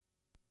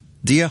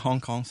Dear Hong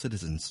Kong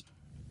citizens,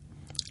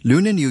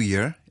 Lunar New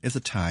Year is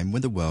a time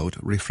when the world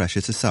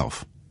refreshes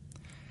itself.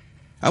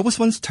 I was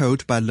once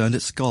told by a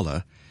learned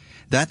scholar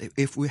that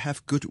if we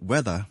have good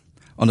weather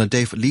on the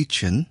day of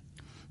Lichun,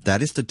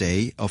 that is the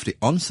day of the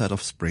onset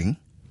of spring,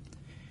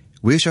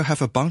 we shall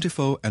have a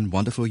bountiful and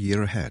wonderful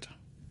year ahead.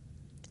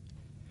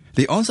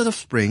 The onset of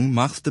spring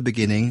marks the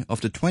beginning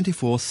of the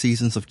 24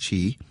 seasons of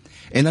Qi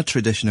in a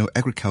traditional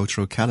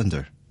agricultural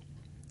calendar.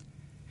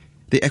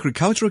 The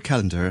agricultural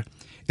calendar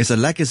is a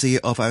legacy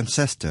of our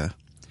ancestor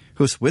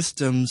whose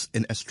wisdoms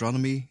in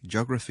astronomy,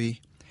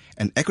 geography,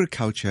 and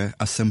agriculture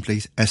are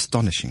simply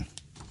astonishing.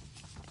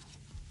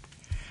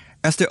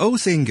 As the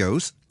old saying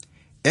goes,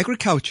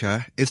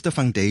 agriculture is the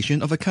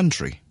foundation of a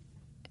country.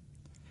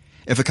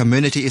 If a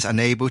community is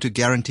unable to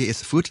guarantee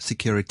its food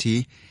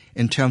security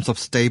in terms of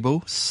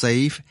stable,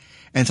 safe,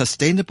 and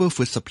sustainable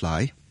food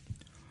supply,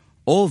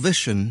 all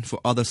vision for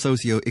other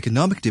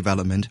socio-economic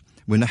development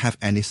will not have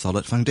any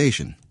solid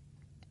foundation.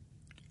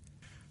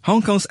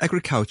 Hong Kong's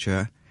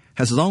agriculture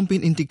has long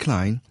been in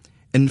decline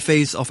in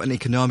face of an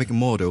economic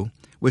model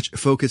which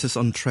focuses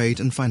on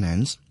trade and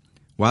finance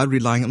while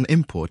relying on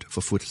import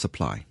for food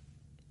supply.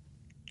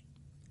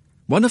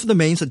 One of the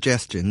main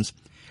suggestions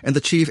in the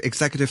Chief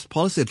Executive's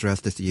policy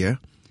address this year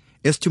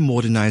is to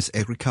modernize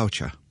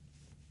agriculture.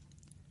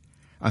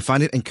 I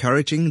find it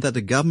encouraging that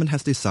the government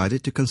has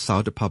decided to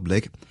consult the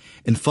public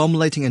in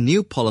formulating a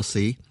new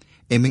policy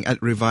aiming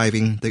at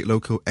reviving the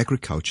local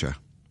agriculture.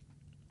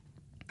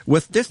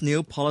 With this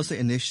new policy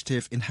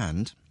initiative in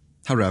hand,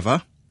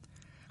 however,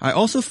 I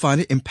also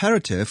find it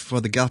imperative for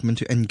the government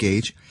to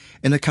engage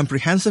in a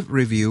comprehensive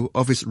review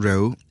of its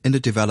role in the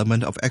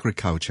development of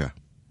agriculture.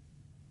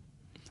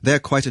 There are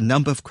quite a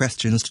number of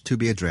questions to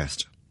be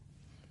addressed.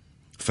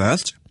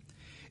 First,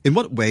 in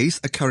what ways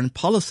are current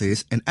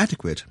policies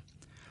inadequate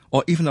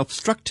or even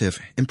obstructive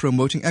in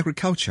promoting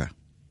agriculture?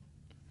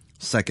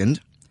 Second,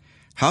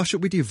 how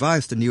should we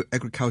devise the new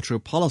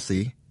agricultural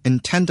policy in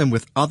tandem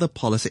with other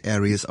policy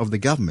areas of the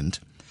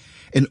government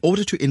in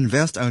order to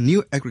invest our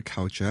new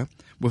agriculture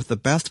with the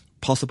best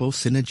possible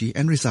synergy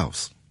and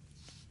results?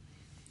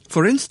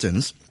 For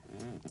instance,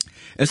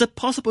 is it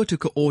possible to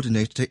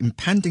coordinate the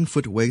impending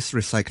food waste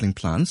recycling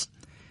plans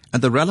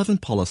and the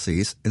relevant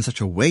policies in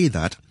such a way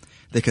that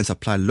they can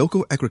supply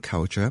local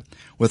agriculture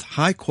with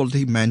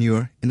high-quality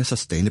manure in a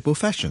sustainable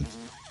fashion?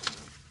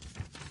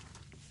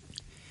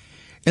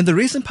 In the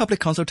recent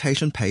public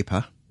consultation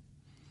paper,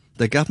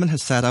 the government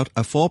has set out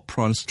a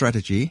 4-pronged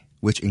strategy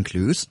which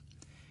includes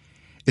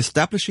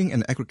establishing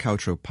an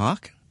agricultural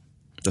park,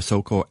 the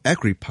so-called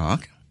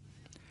Agri-Park,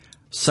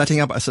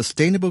 setting up a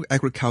sustainable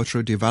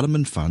agricultural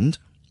development fund,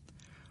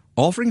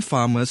 offering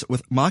farmers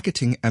with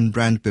marketing and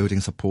brand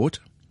building support,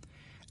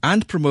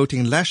 and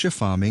promoting leisure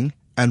farming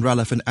and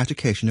relevant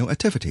educational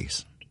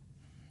activities.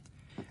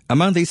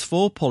 Among these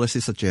 4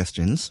 policy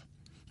suggestions,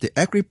 the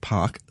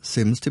Agri-Park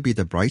seems to be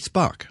the bright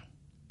spark.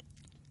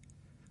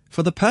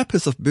 For the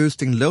purpose of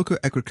boosting local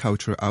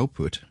agricultural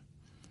output,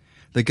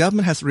 the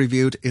government has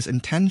revealed its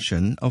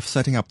intention of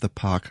setting up the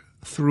park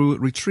through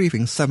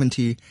retrieving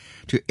 70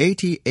 to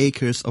 80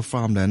 acres of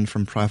farmland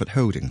from private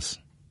holdings.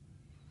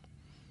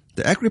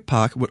 The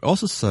Agri-Park would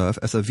also serve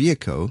as a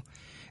vehicle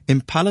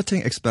in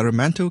piloting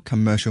experimental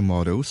commercial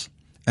models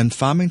and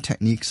farming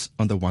techniques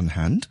on the one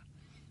hand,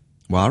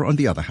 while on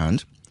the other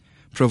hand,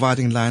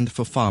 providing land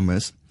for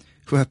farmers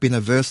who have been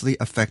adversely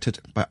affected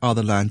by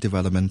other land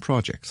development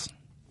projects.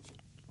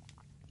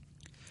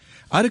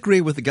 I'd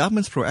agree with the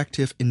government's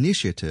proactive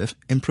initiative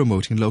in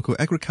promoting local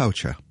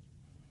agriculture.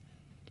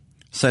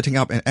 Setting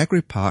up an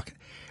agri-park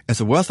is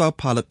a worthwhile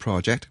pilot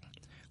project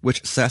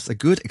which sets a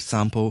good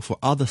example for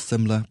other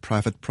similar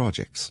private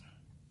projects.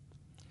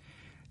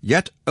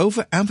 Yet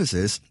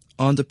overemphasis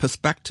on the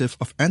perspective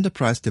of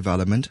enterprise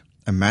development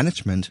and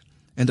management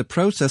in the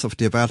process of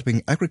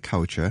developing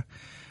agriculture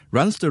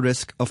runs the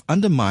risk of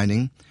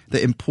undermining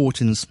the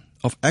importance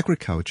of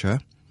agriculture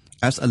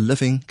as a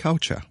living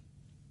culture.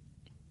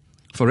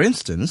 For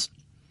instance,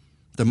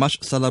 the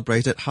much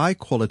celebrated high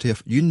quality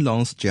of Yuen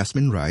Long's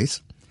jasmine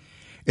rice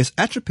is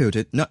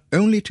attributed not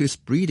only to its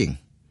breeding,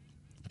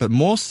 but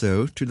more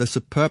so to the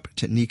superb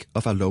technique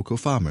of our local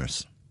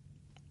farmers.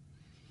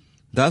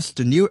 Thus,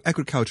 the new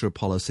agricultural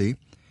policy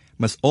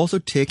must also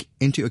take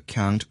into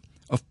account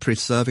of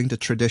preserving the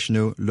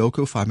traditional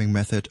local farming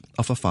method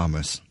of our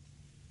farmers.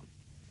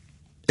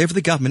 If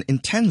the government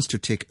intends to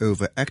take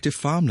over active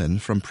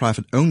farmland from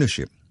private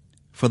ownership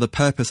for the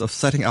purpose of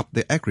setting up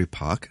the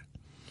agri-park,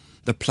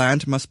 the plan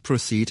must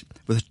proceed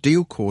with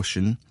due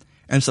caution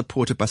and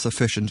supported by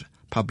sufficient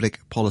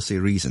public policy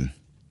reason.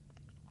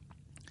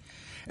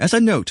 As I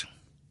note,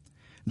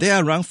 there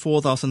are around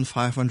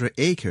 4,500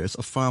 acres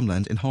of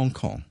farmland in Hong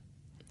Kong,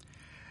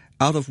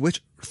 out of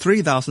which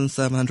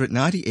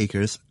 3,790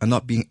 acres are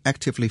not being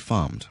actively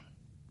farmed.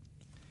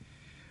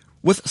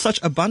 With such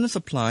abundant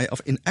supply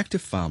of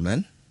inactive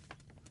farmland,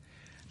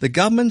 the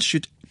government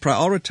should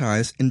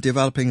prioritize in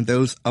developing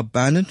those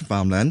abandoned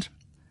farmland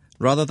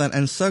rather than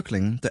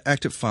encircling the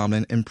active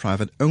farmland in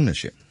private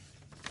ownership.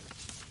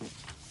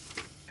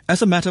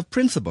 As a matter of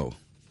principle,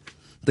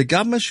 The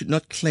government should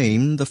not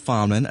claim the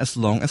farmland as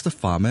long as the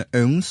farmer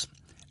owns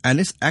and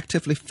is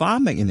actively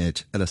farming in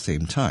it at the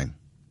same time.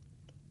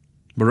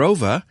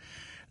 Moreover,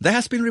 there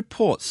has been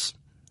reports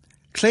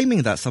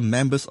claiming that some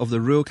members of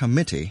the Rural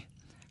Committee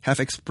have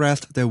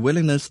expressed their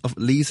willingness of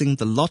leasing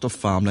the lot of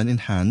farmland in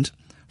hand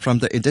from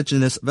the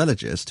indigenous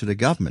villages to the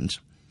government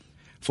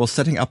for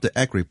setting up the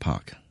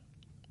agri-park.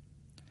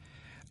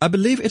 I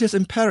believe it is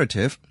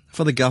imperative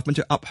for the government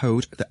to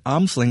uphold the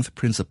arm's-length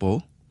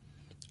principle,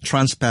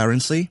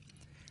 transparency,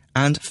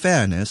 and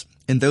fairness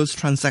in those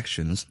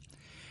transactions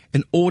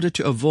in order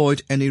to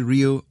avoid any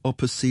real or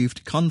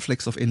perceived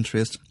conflicts of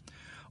interest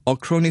or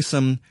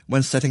cronyism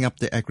when setting up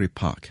the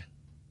agri-park.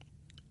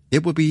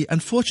 It would be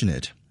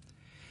unfortunate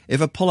if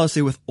a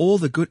policy with all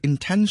the good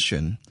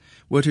intention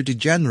were to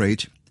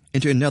degenerate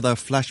into another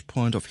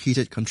flashpoint of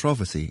heated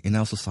controversy in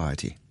our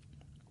society.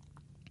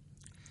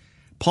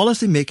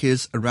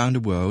 Policymakers around the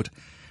world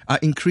are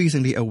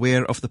increasingly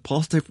aware of the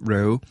positive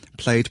role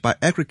played by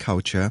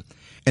agriculture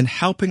in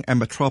helping a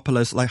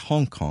metropolis like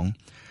Hong Kong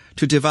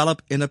to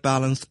develop in a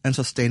balanced and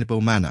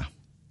sustainable manner.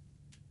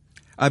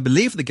 I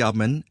believe the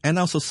government and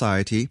our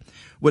society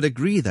would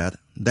agree that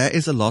there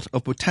is a lot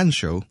of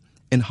potential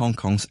in Hong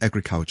Kong's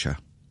agriculture.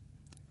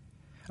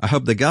 I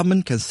hope the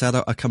government can set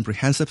out a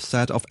comprehensive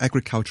set of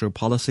agricultural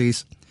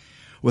policies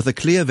with a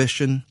clear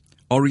vision,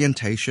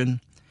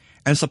 orientation,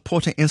 and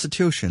supporting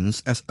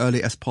institutions as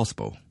early as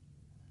possible.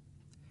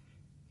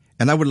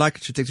 And I would like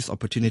to take this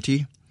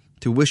opportunity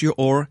to wish you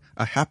all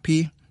a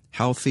happy,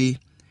 healthy,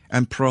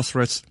 and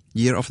prosperous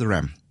Year of the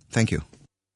Ram. Thank you.